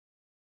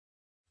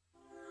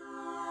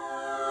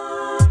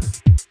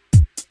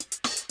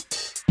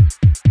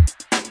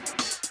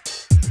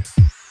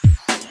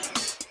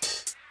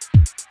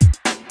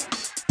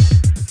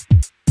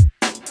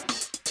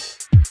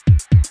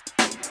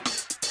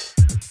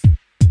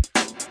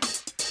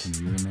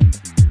Can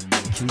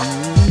you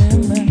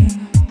remember?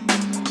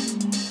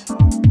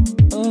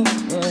 Oh,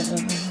 can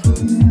you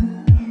remember?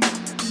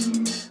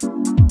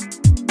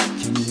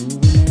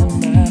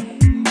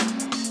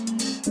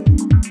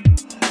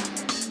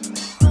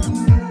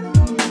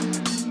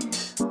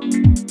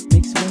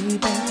 Makes way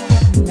back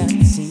when that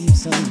seems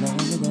so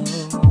long ago.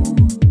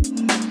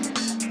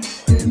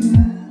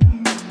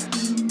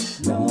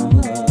 Long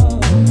ago.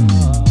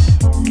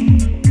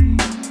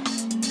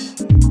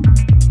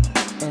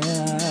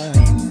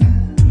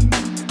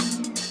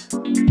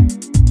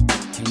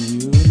 Can you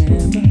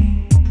remember?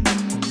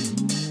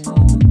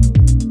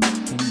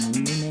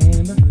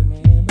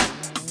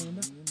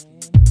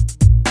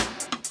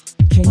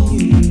 Can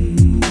you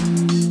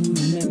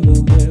remember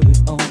where we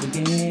all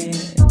began?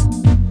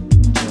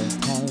 Just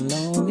how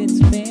long it's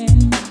been?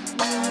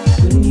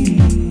 Will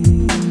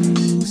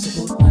you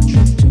support my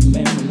trip to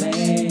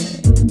Maryland?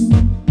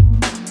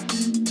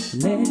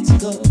 Let's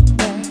go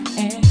back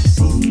and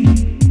see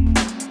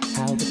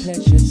how the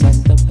pleasures and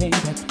the pain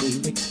that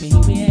we've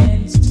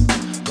experienced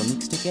were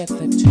mixed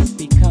together to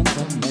become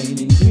the main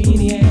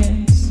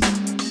ingredients.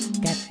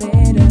 Got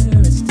better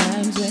as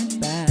times went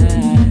by.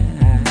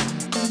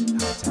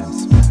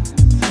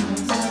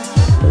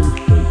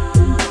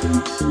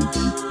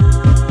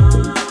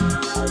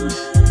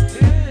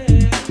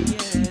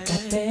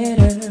 Got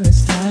better as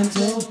times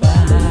go by.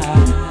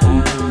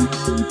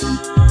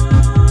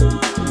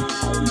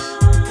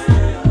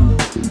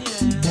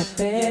 Got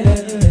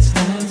better as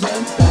times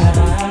went by.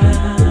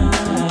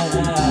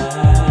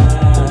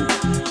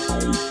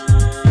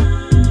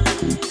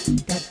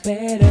 Got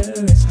better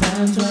as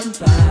times went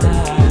by.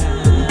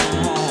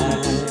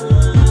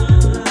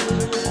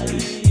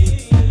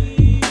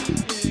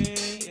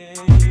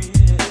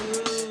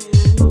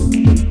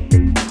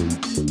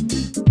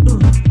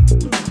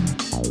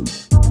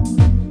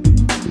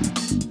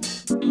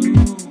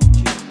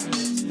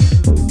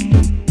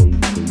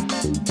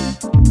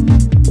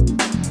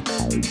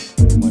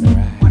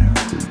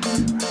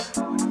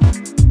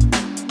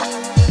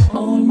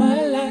 All my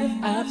life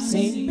I've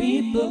seen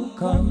people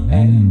come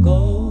and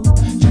go,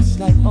 just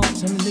like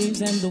autumn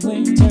leaves and the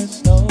winter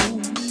snow.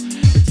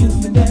 But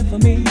you've been there for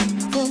me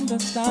from the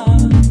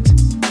start,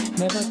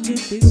 never too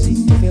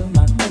busy to fill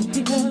my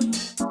empty heart.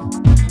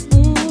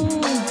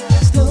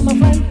 Still my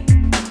friend,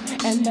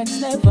 and that's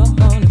never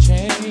gonna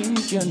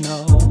change, you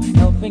know.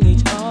 Helping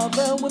each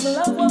other with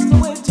love was the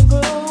way to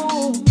go.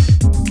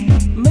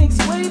 Makes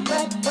way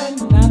back when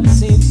that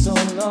seemed so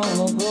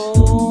long ago.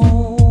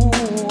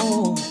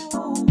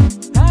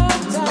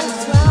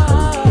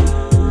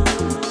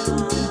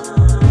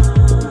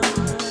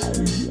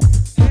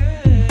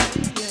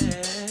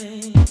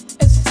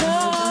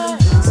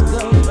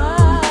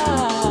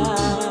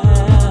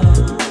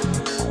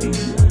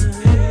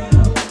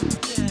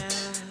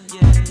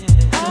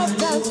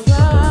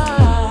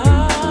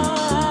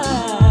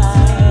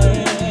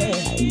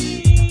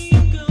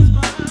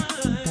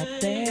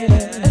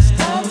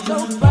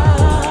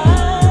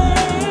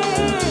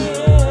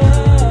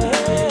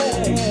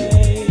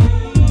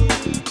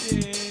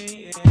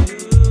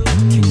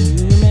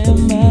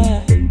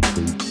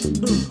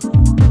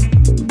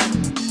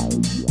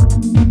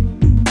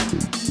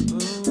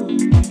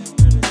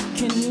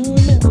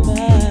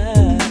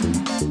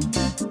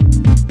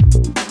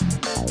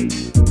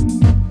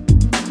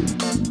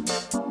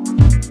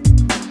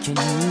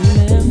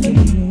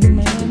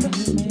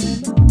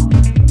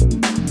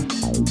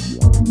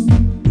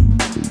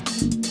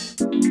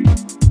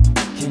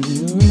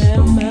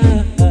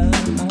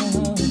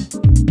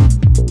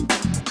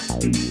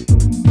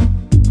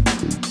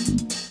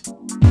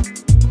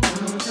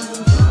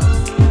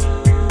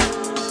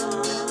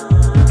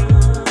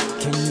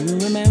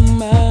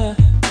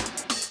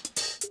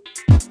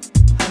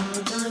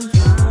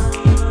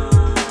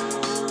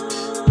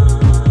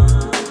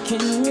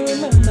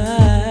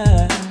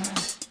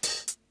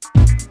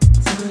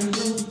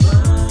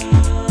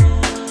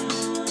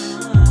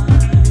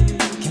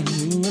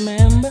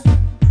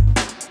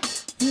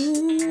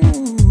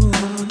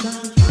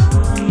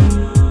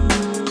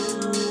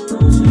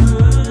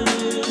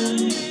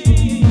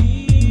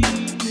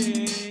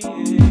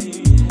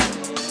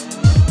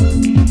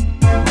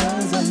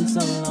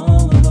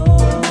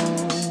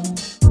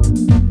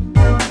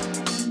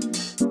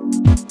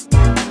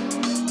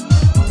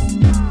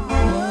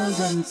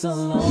 So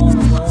long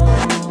ago,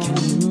 can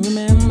you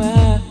remember?